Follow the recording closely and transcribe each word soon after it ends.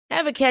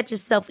Ever catch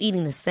yourself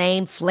eating the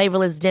same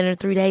flavorless dinner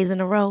 3 days in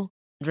a row?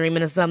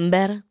 Dreaming of something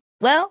better?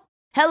 Well,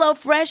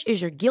 HelloFresh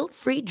is your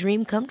guilt-free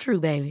dream come true,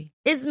 baby.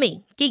 It's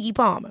me, Keke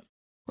Palmer.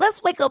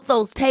 Let's wake up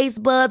those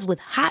taste buds with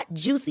hot,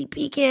 juicy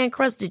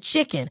pecan-crusted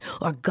chicken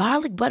or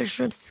garlic butter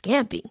shrimp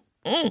scampi.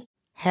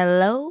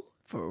 Hello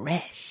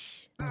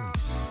Fresh.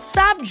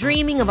 Stop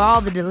dreaming of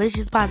all the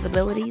delicious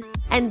possibilities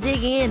and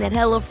dig in at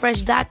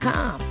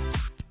HelloFresh.com.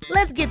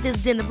 Let's get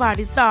this dinner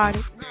party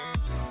started.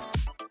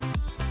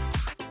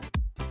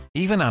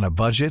 Even on a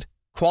budget,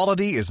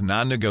 quality is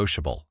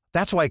non-negotiable.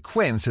 That's why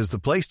Quince is the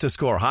place to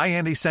score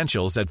high-end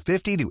essentials at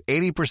 50 to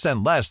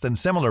 80% less than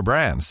similar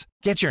brands.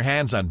 Get your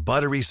hands on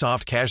buttery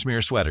soft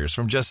cashmere sweaters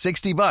from just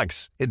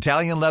 $60,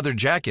 Italian leather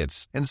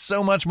jackets, and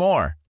so much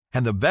more.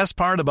 And the best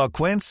part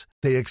about Quince,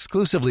 they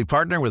exclusively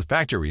partner with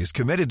factories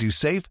committed to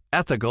safe,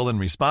 ethical, and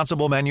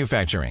responsible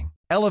manufacturing.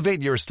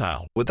 Elevate your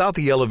style without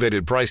the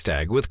elevated price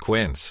tag with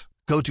Quince.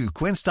 Go to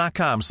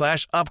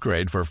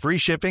quince.com/upgrade for free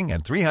shipping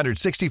and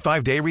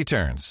 365-day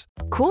returns.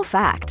 Cool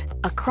fact,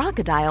 a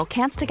crocodile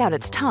can't stick out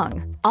its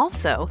tongue.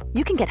 Also,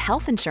 you can get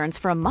health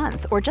insurance for a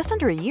month or just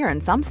under a year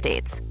in some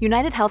states.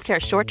 United Healthcare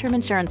short-term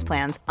insurance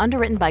plans,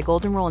 underwritten by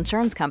Golden Rule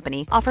Insurance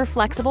Company, offer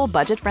flexible,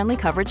 budget-friendly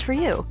coverage for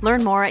you.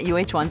 Learn more at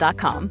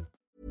uh1.com.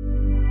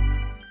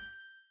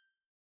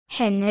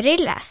 Henry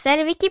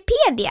läser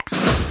Wikipedia.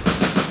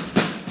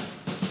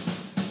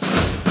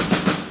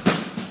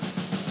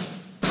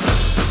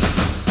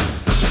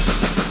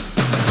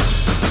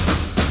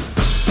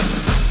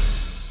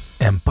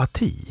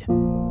 Empati.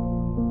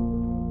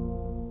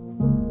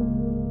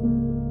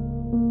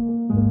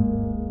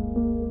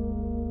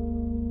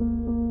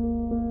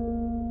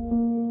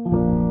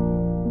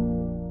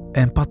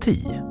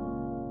 Empati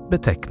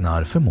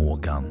betecknar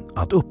förmågan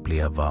att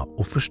uppleva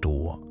och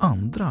förstå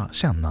andra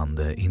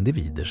kännande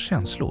individers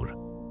känslor.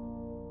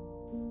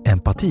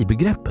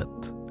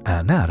 Empatibegreppet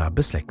är nära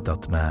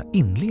besläktat med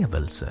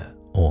inlevelse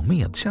och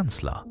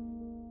medkänsla.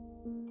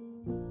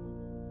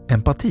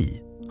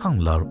 Empati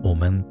handlar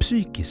om en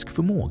psykisk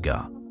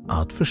förmåga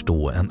att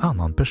förstå en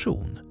annan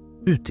person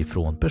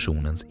utifrån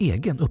personens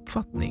egen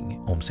uppfattning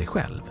om sig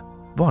själv,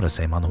 vare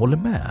sig man håller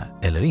med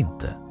eller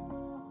inte.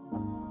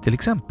 Till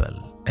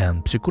exempel,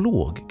 en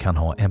psykolog kan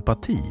ha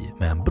empati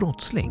med en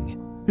brottsling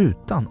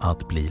utan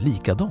att bli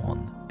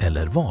likadan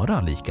eller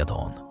vara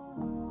likadan.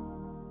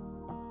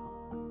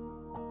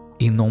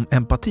 Inom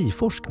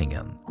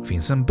empatiforskningen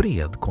finns en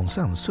bred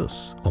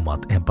konsensus om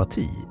att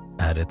empati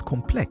är ett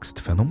komplext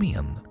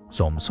fenomen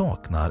som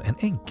saknar en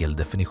enkel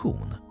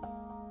definition.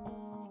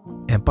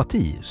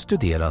 Empati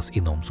studeras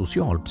inom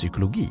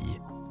socialpsykologi,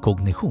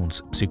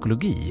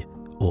 kognitionspsykologi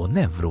och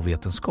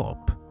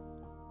neurovetenskap.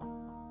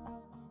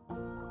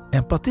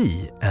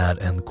 Empati är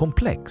en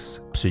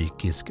komplex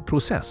psykisk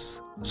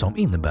process som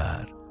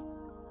innebär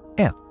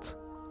 1.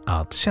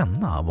 Att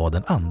känna vad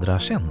den andra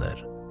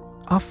känner,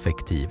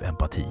 affektiv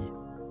empati.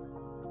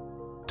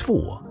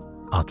 2.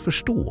 Att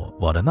förstå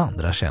vad den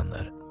andra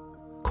känner,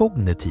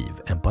 kognitiv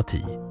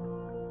empati.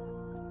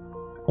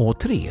 Och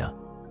 3.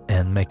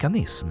 En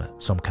mekanism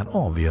som kan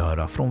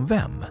avgöra från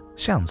vem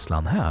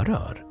känslan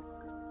härrör,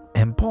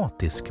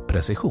 empatisk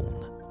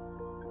precision.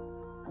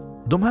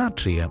 De här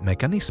 3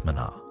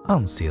 mekanismerna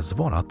anses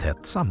vara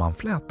tätt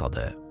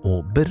sammanflätade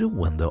och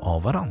beroende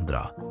av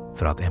varandra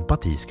för att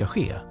empati ska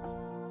ske.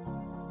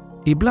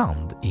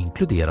 Ibland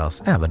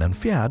inkluderas även en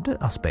 4:e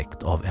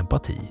aspekt av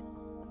empati,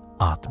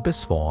 att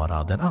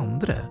besvara den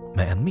andre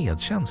med en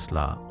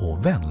medkänsla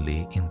och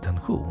vänlig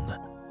intention,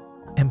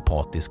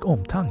 empatisk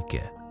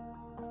omtanke.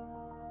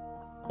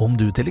 Om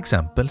du till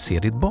exempel ser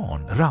ditt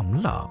barn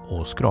ramla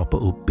och skrapa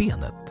upp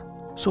benet,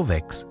 så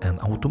väcks en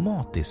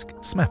automatisk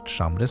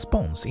smärtsam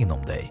respons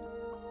inom dig,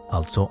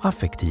 alltså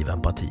affektiv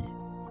empati.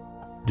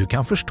 Du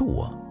kan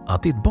förstå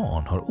att ditt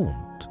barn har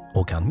ont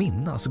och kan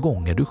minnas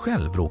gånger du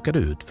själv råkade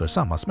ut för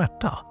samma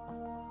smärta,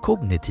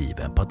 kognitiv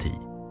empati.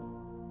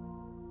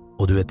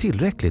 Och du är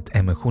tillräckligt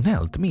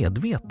emotionellt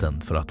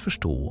medveten för att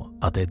förstå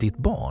att det är ditt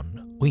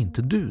barn och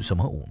inte du som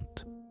har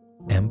ont,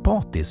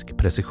 empatisk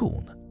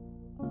precision.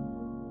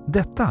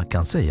 Detta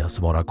kan sägas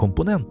vara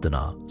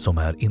komponenterna som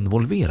är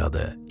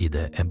involverade i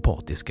det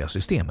empatiska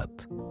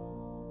systemet.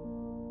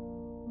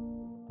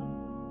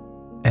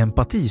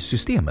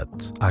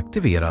 Empatisystemet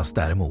aktiveras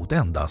däremot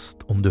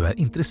endast om du är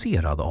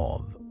intresserad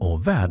av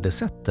och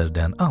värdesätter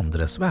den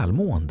andres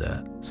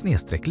välmående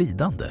 /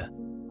 lidande.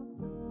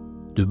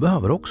 Du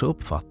behöver också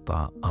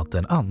uppfatta att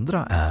den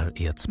andra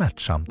är i ett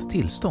smärtsamt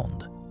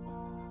tillstånd.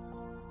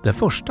 Det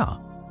första,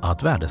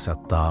 att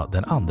värdesätta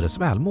den andres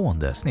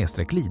välmående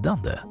 /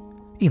 lidande,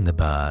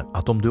 innebär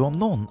att om du av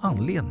någon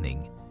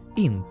anledning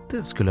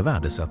inte skulle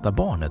värdesätta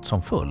barnet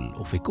som föll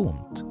och fick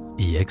ont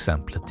i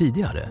exemplet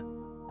tidigare,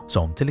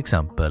 som till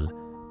exempel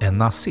en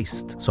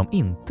nazist som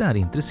inte är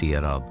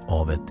intresserad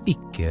av ett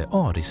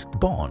icke-ariskt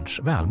barns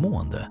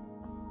välmående,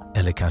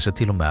 eller kanske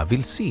till och med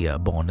vill se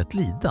barnet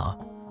lida,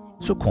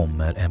 så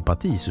kommer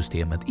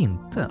empatisystemet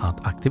inte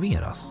att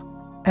aktiveras,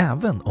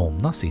 även om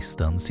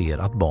nazisten ser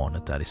att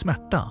barnet är i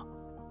smärta.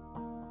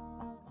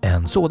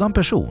 En sådan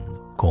person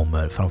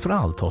kommer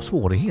framförallt ha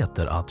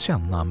svårigheter att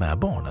känna med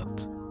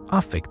barnet,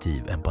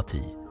 affektiv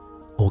empati,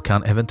 och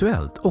kan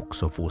eventuellt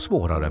också få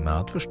svårare med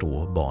att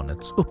förstå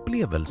barnets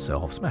upplevelse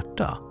av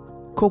smärta,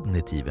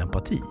 kognitiv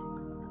empati.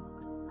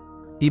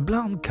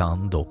 Ibland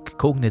kan dock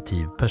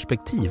kognitiv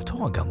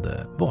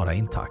perspektivtagande vara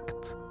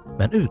intakt,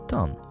 men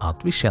utan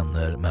att vi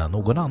känner med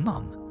någon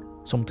annan,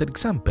 som till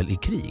exempel i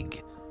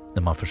krig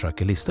när man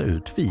försöker lista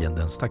ut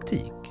fiendens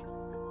taktik.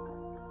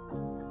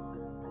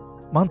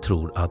 Man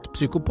tror att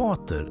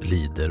psykopater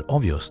lider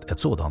av just ett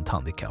sådant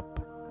handikapp,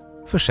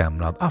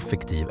 försämrad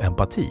affektiv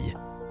empati,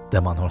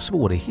 där man har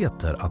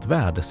svårigheter att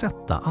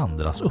värdesätta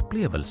andras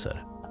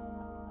upplevelser.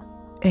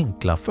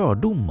 Enkla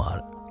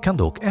fördomar kan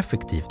dock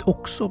effektivt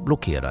också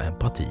blockera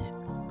empati,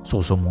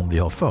 såsom om vi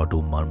har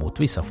fördomar mot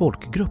vissa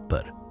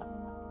folkgrupper.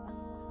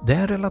 Det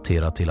är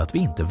relaterat till att vi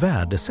inte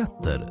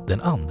värdesätter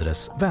den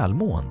andres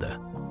välmående.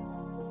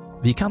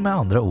 Vi kan med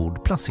andra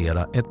ord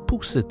placera ett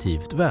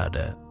positivt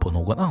värde på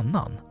någon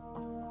annan.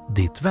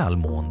 Ditt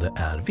välmående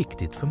är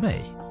viktigt för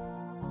mig.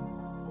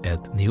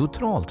 Ett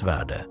neutralt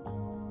värde.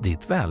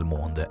 Ditt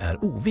välmående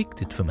är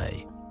oviktigt för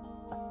mig.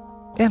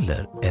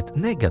 Eller ett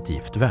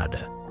negativt värde.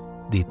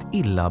 Ditt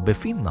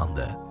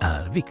illabefinnande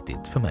är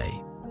viktigt för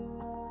mig.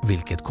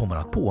 Vilket kommer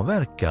att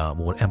påverka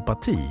vår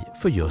empati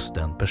för just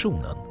den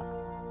personen.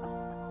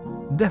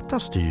 Detta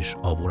styrs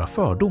av våra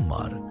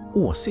fördomar,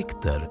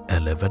 åsikter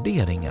eller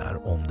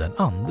värderingar om den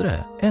andre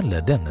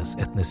eller dennes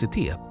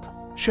etnicitet,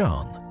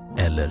 kön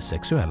eller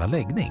sexuella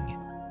läggning.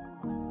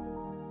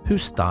 Hur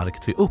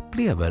starkt vi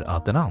upplever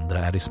att den andra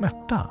är i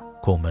smärta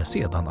kommer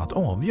sedan att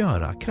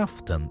avgöra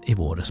kraften i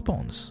vår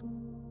respons.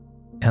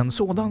 En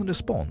sådan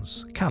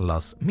respons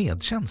kallas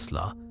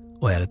medkänsla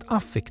och är ett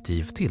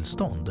affektivt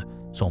tillstånd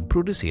som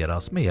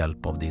produceras med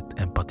hjälp av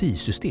ditt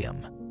empatisystem.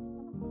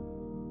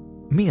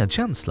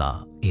 Medkänsla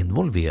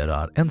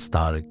involverar en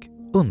stark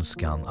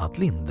önskan att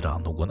lindra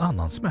någon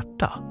annans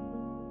smärta.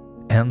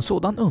 En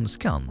sådan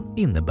önskan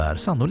innebär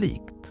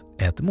sannolikt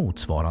ett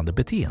motsvarande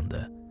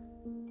beteende.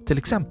 Till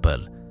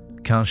exempel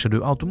kanske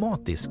du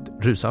automatiskt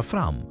rusar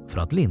fram för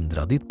att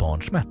lindra ditt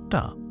barns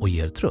smärta och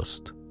ger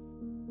tröst.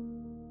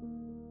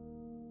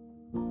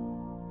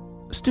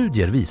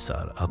 Studier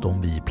visar att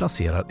om vi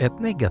placerar ett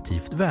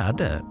negativt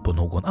värde på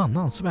någon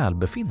annans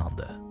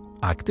välbefinnande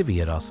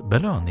aktiveras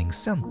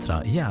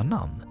belöningscentra i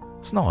hjärnan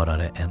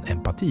snarare än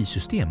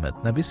empatisystemet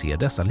när vi ser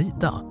dessa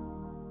lida.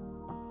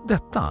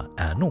 Detta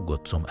är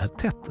något som är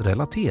tätt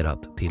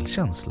relaterat till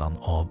känslan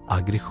av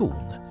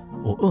aggression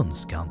och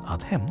önskan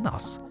att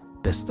hämnas,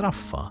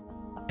 bestraffa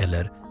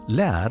eller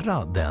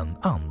lära den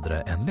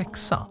andra en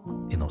läxa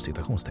inom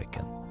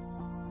citationstecken.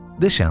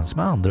 Det känns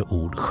med andra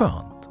ord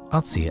skönt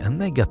att se en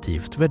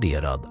negativt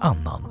värderad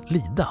annan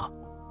lida.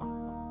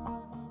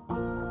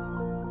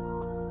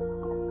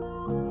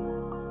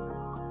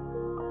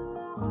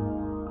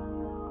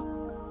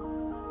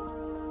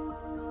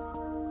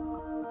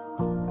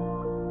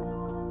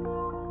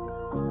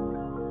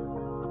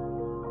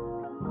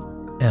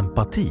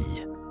 Empati,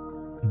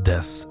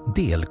 dess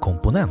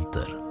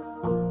delkomponenter.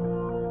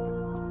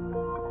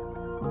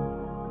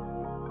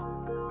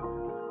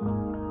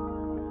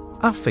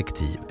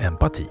 Affektiv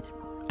empati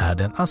är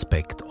den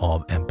aspekt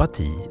av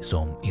empati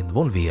som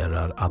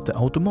involverar att det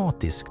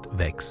automatiskt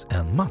väcks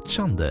en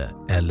matchande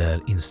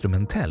eller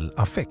instrumentell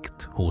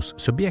affekt hos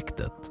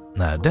subjektet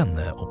när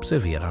denne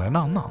observerar en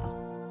annan.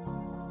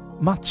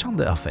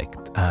 Matchande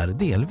affekt är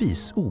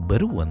delvis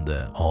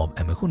oberoende av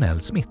emotionell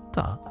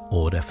smitta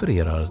och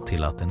refererar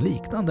till att en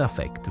liknande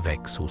affekt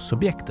väcks hos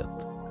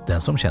subjektet,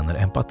 den som känner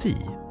empati,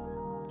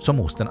 som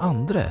hos den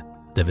andre,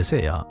 det vill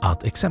säga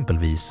att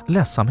exempelvis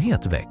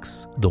ledsamhet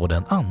väcks då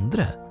den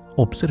andre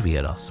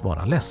observeras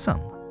vara ledsen.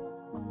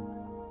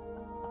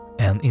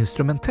 En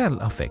instrumentell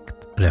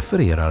affekt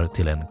refererar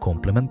till en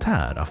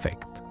komplementär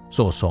affekt,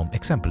 såsom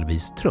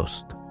exempelvis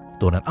tröst,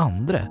 då den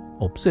andre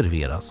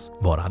observeras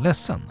vara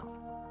ledsen.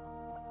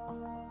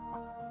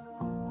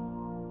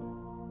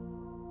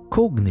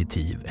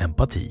 Kognitiv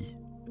empati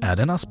är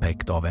den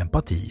aspekt av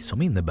empati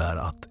som innebär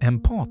att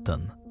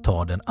empaten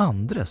tar den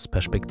andres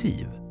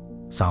perspektiv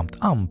samt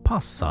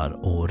anpassar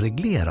och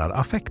reglerar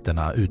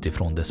affekterna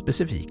utifrån det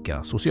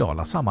specifika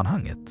sociala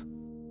sammanhanget.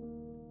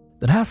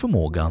 Den här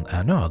förmågan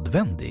är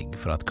nödvändig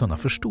för att kunna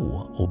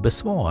förstå och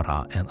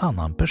besvara en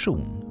annan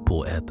person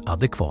på ett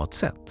adekvat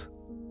sätt.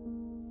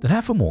 Den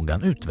här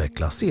förmågan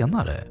utvecklas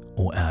senare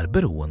och är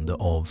beroende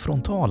av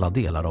frontala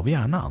delar av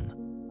hjärnan.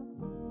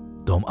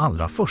 De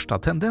allra första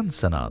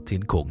tendenserna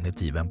till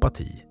kognitiv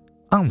empati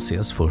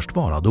anses först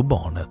vara då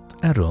barnet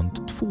är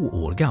runt 2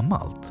 år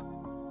gammalt.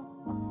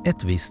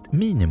 Ett visst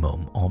minimum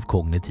av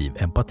kognitiv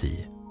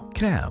empati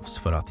krävs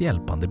för att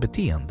hjälpande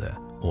beteende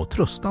och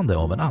tröstande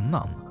av en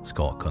annan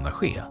ska kunna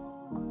ske.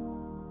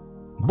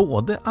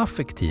 Både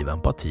affektiv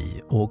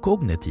empati och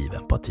kognitiv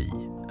empati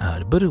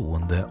är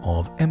beroende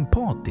av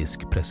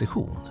empatisk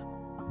precision,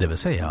 det vill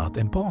säga att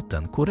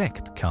empaten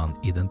korrekt kan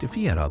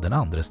identifiera den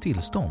andres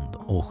tillstånd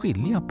och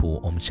skilja på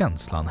om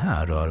känslan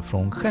härrör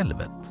från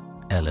självet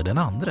eller den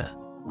andre.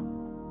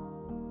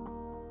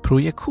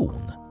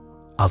 Projektion,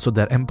 alltså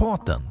där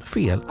empaten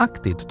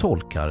felaktigt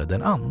tolkar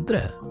den andra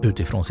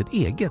utifrån sitt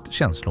eget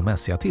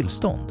känslomässiga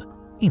tillstånd,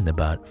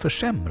 innebär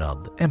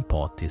försämrad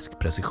empatisk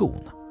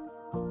precision.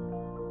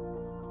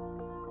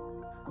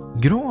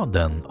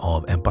 Graden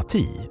av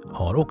empati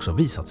har också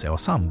visat sig ha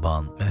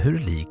samband med hur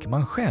lik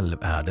man själv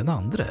är den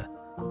andra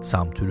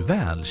samt hur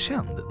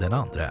välkänd den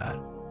andra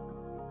är.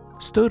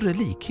 Större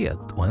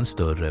likhet och en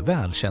större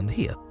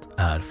välkändhet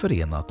är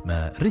förenat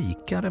med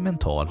rikare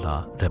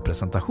mentala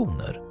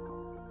representationer.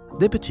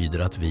 Det betyder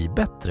att vi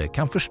bättre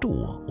kan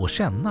förstå och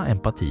känna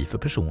empati för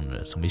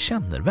personer som vi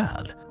känner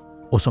väl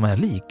och som är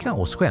lika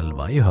oss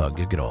själva i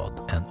högre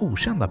grad än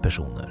okända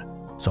personer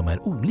som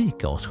är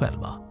olika oss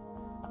själva.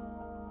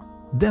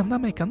 Denna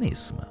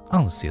mekanism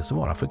anses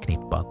vara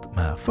förknippat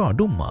med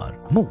fördomar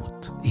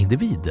mot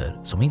individer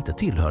som inte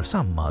tillhör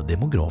samma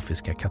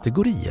demografiska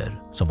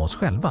kategorier som oss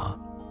själva.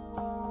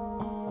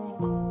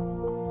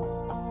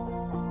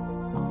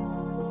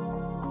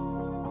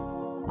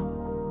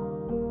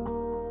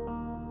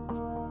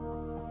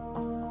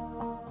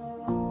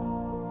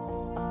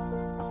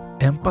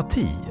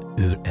 Empati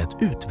ur ett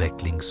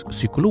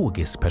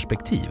utvecklingspsykologiskt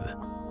perspektiv.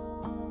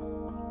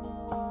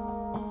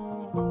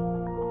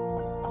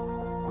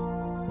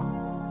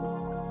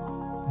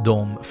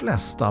 De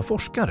flesta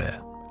forskare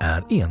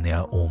är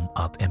eniga om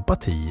att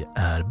empati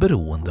är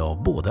beroende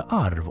av både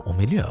arv och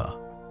miljö.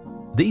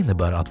 Det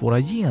innebär att våra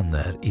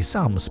gener i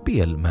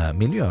samspel med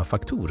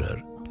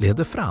miljöfaktorer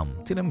leder fram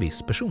till en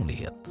viss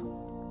personlighet.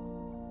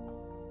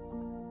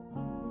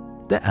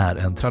 Det är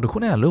en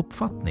traditionell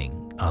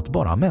uppfattning att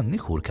bara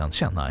människor kan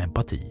känna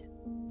empati,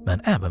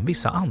 men även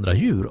vissa andra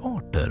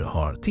djurarter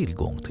har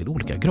tillgång till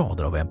olika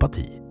grader av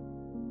empati.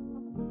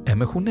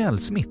 Emotionell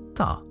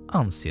smitta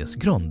anses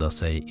grunda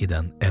sig i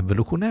den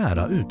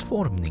evolutionära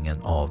utformningen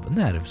av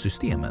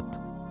nervsystemet,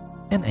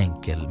 en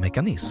enkel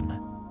mekanism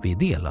vi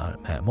delar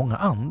med många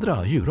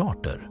andra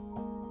djurarter.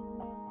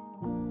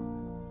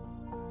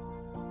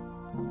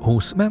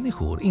 Hos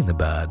människor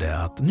innebär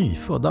det att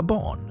nyfödda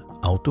barn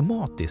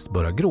automatiskt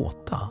börjar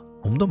gråta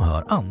om de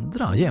hör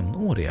andra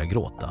jämnåriga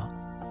gråta.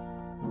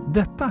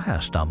 Detta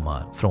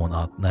härstammar från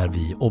att när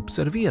vi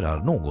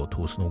observerar något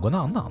hos någon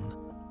annan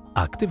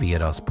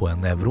aktiveras på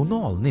en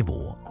neuronal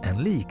nivå en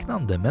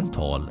liknande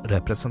mental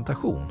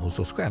representation hos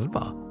oss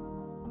själva.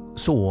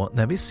 Så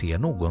när vi ser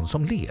någon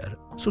som ler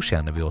så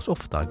känner vi oss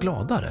ofta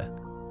gladare.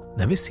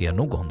 När vi ser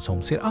någon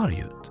som ser arg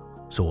ut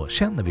så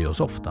känner vi oss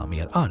ofta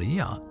mer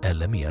arga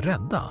eller mer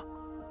rädda.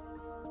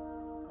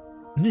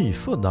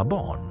 Nyfödda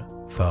barn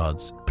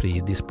föds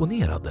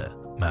predisponerade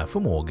med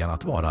förmågan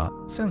att vara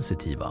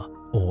sensitiva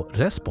och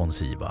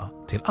responsiva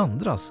till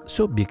andras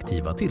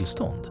subjektiva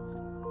tillstånd.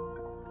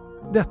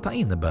 Detta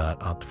innebär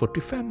att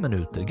 45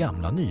 minuter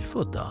gamla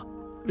nyfödda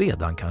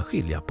redan kan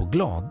skilja på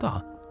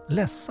glada,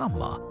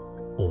 ledsamma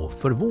och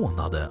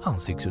förvånade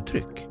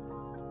ansiktsuttryck.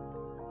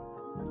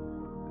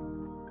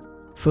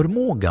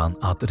 Förmågan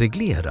att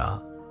reglera,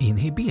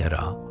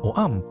 inhibera och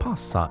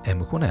anpassa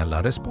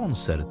emotionella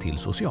responser till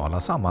sociala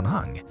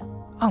sammanhang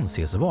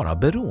anses vara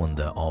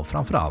beroende av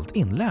framförallt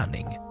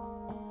inlärning.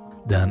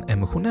 Den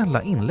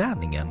emotionella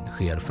inlärningen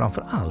sker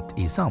framförallt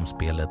i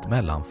samspelet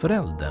mellan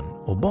föräldern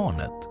och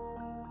barnet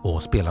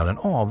och spelar en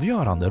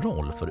avgörande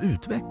roll för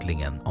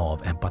utvecklingen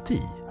av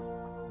empati.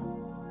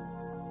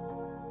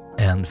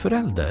 En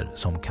förälder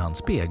som kan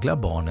spegla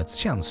barnets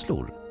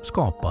känslor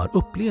skapar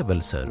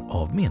upplevelser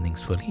av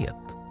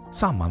meningsfullhet,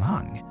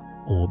 sammanhang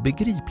och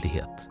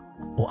begriplighet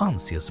och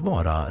anses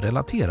vara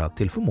relaterat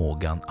till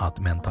förmågan att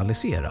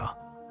mentalisera.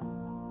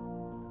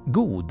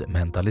 God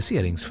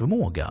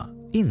mentaliseringsförmåga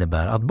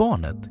innebär att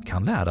barnet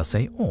kan lära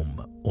sig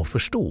om och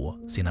förstå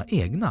sina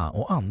egna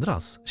och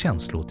andras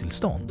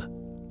känslotillstånd.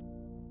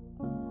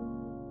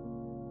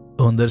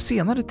 Under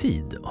senare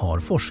tid har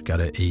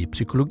forskare i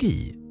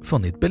psykologi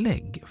funnit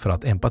belägg för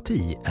att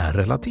empati är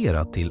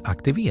relaterat till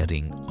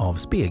aktivering av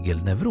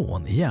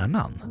spegelneuron i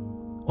hjärnan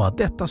och att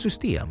detta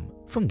system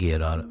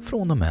fungerar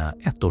från och med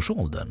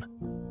 1-årsåldern.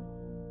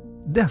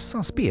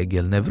 Dessa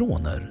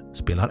spegelneuroner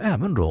spelar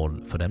även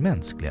roll för den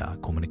mänskliga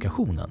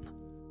kommunikationen.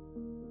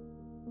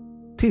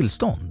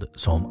 Tillstånd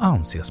som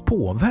anses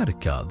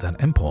påverka den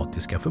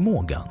empatiska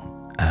förmågan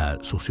är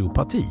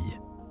sociopati,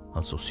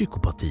 alltså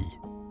psykopati,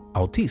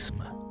 autism,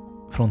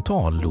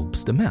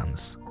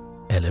 frontallobsdemens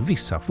eller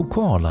vissa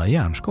fokala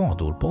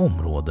hjärnskador på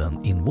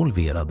områden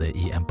involverade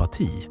i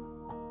empati.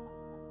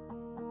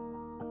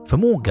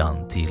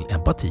 Förmågan till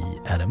empati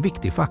är en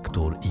viktig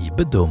faktor i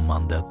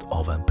bedömandet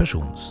av en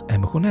persons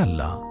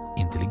emotionella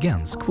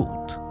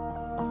intelligenskvot.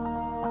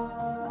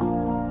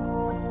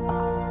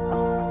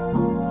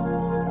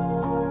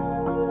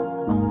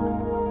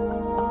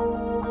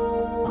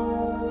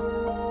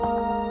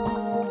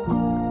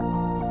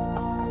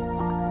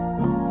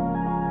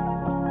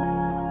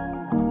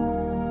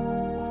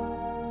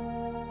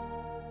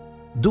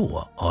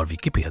 Då har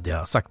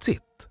Wikipedia sagt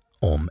sitt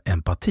om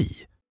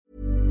empati.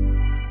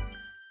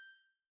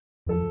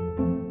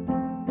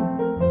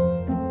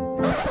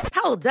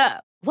 Hold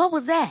up. What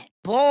was that?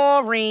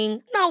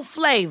 Boring. No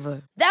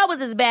flavor. That was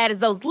as bad as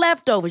those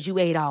leftovers you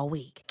ate all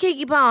week.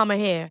 Keke Palmer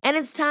here, and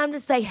it's time to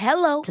say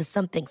hello to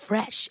something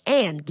fresh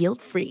and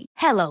guilt-free.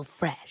 Hello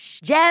Fresh.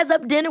 Jazz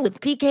up dinner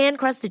with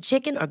pecan-crusted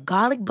chicken or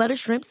garlic butter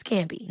shrimp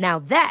scampi. Now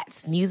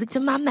that's music to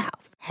my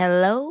mouth.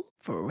 Hello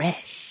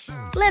Fresh.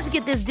 Let's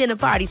get this dinner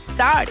party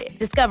started.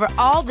 Discover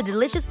all the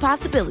delicious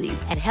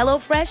possibilities at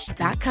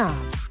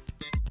hellofresh.com.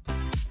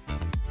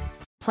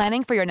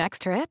 Planning for your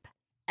next trip?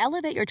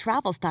 Elevate your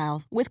travel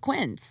style with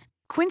Quince.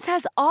 Quince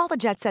has all the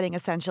jet-setting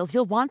essentials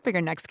you'll want for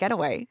your next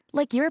getaway,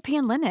 like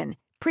European linen,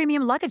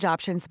 premium luggage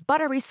options,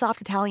 buttery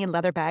soft Italian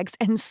leather bags,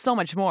 and so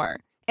much more.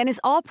 And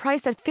is all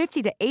priced at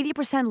 50 to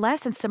 80% less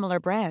than similar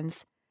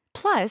brands.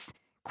 Plus,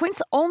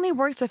 Quince only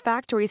works with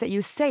factories that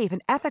use safe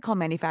and ethical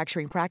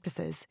manufacturing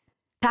practices.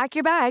 Pack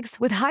your bags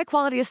with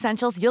high-quality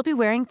essentials you'll be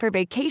wearing for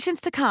vacations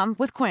to come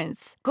with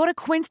Quince. Go to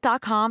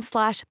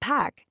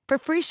quince.com/pack for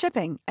free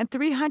shipping and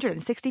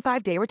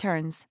 365-day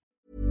returns.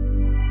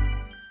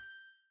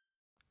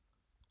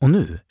 Och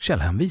nu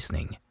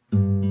källhänvisning.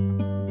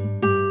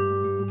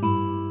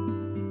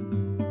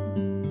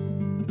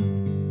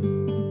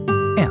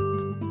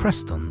 1.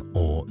 Preston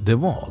och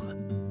DeWall.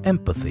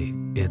 Empathy,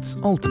 its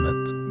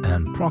ultimate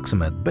and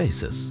proximate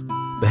basis.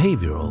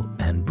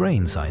 Behavioral and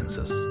brain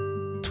sciences.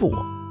 2.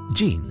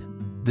 Gene,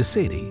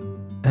 DeCity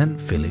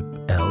and Philip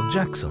L.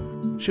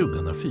 Jackson,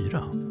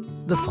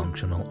 2004. The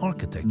Functional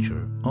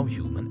Architecture of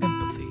Human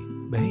Empathy,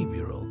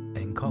 Behavioral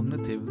and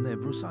Cognitive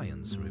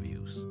Neuroscience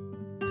Reviews.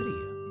 3.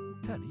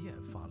 Terje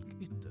Falk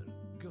Ytter,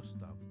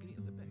 Gustav